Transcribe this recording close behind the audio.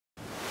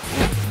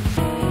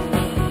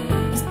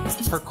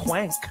Per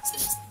quank.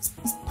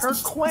 Per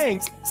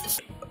quank.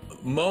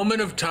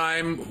 Moment of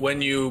time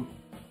when you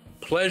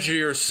pleasure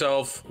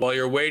yourself while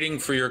you're waiting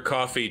for your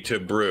coffee to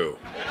brew.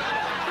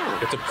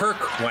 It's a per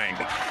quank.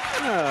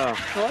 Oh,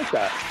 I like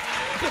that.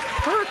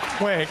 Per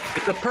quank.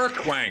 It's a per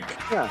quank.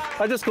 Yeah,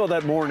 I just call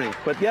that morning,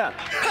 but yeah.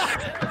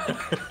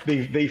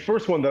 The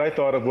first one that I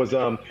thought of was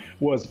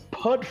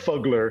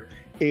Pudfuggler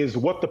is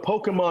what the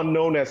Pokemon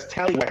known as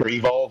Tallywhacker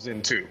evolves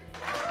into.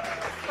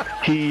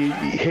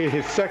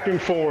 His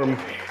second form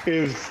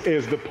is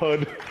the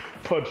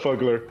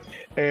Pudfuggler,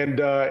 and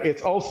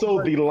it's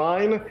also the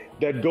line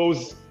that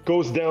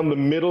goes down the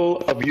middle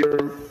of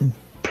your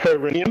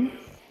perineum.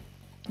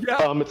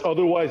 Yeah. It's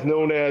otherwise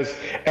known as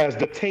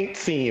the taint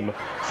seam.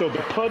 So the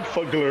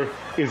Pudfuggler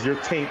is your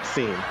taint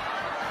seam.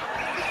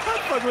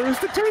 Pudfuggler is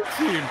the taint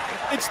seam.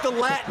 It's the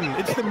Latin.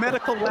 It's the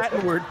medical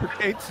Latin word for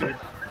taint seam.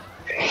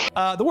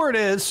 The word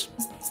is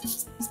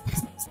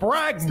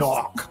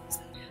Spragnock.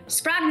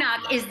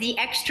 Spragnock is the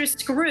extra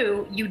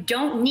screw you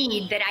don't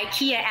need that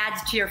IKEA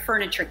adds to your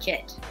furniture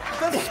kit.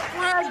 The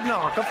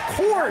Spragnock, of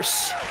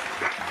course.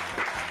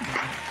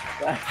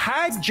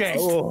 Hagjank.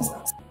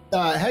 Oh.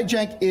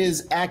 Hagjank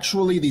is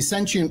actually the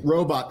sentient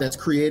robot that's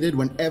created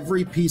when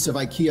every piece of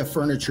IKEA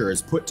furniture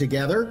is put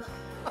together.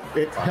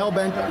 It's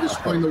hell-bent on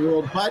destroying the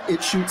world, but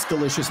it shoots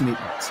delicious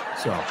meatballs.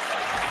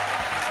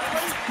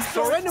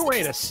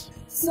 Sornuatus.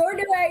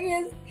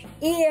 Sornuatus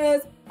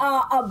is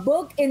a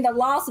book in the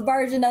lost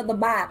version of the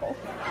Bible.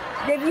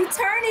 If you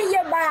turn in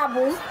your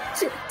Bible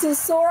to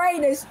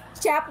Sornuatus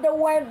chapter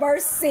 1,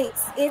 verse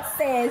 6, it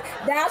says,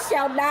 "Thou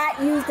shalt not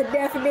use the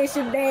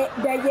definition that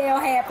Danielle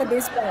had for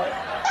this word."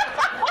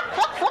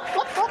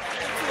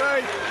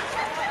 Right.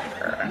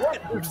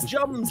 What does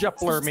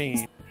Jumjumpler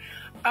mean?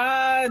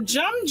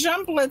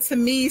 Jumjumpler to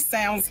me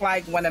sounds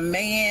like when a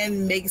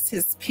man makes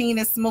his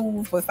penis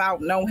move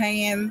without no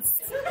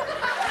hands.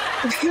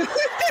 I'll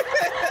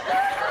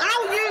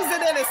use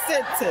it in a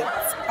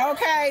sentence.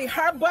 Okay,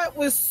 her butt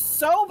was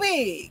so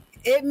big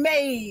it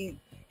made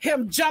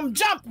him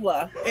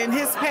Jumjumpler in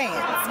his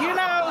pants. You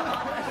know?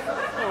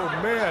 Oh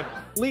man,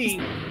 Lee,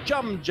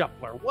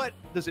 Jumjumpler. What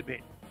does it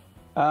mean?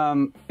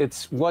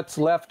 It's what's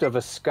left of a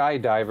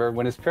skydiver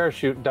when his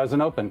parachute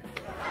doesn't open.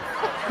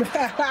 It's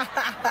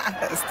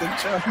the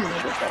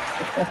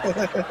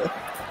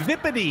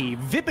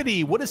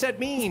Vippity, what does that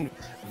mean?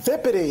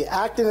 Vippity,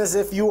 acting as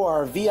if you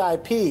are a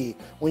VIP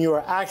when you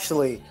are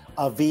actually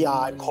a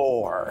VI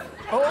core.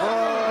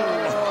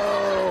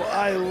 Oh,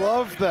 I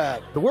love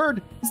that. The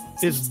word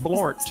is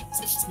blort.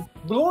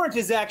 Blort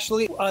is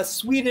actually a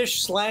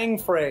Swedish slang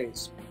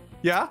phrase.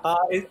 Yeah?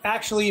 It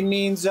actually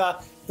means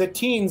the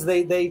teens,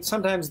 they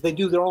sometimes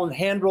do their own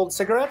hand-rolled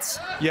cigarettes.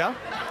 Yeah?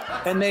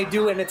 And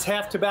it's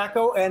half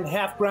tobacco and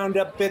half ground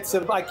up bits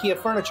of IKEA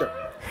furniture.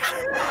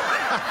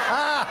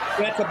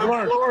 That's a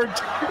blort.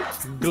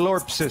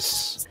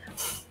 Glorpsis.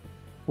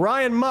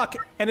 Ryan Muck,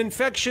 an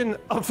infection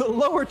of the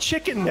lower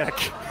chicken neck.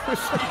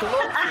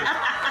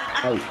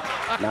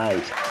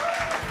 Nice.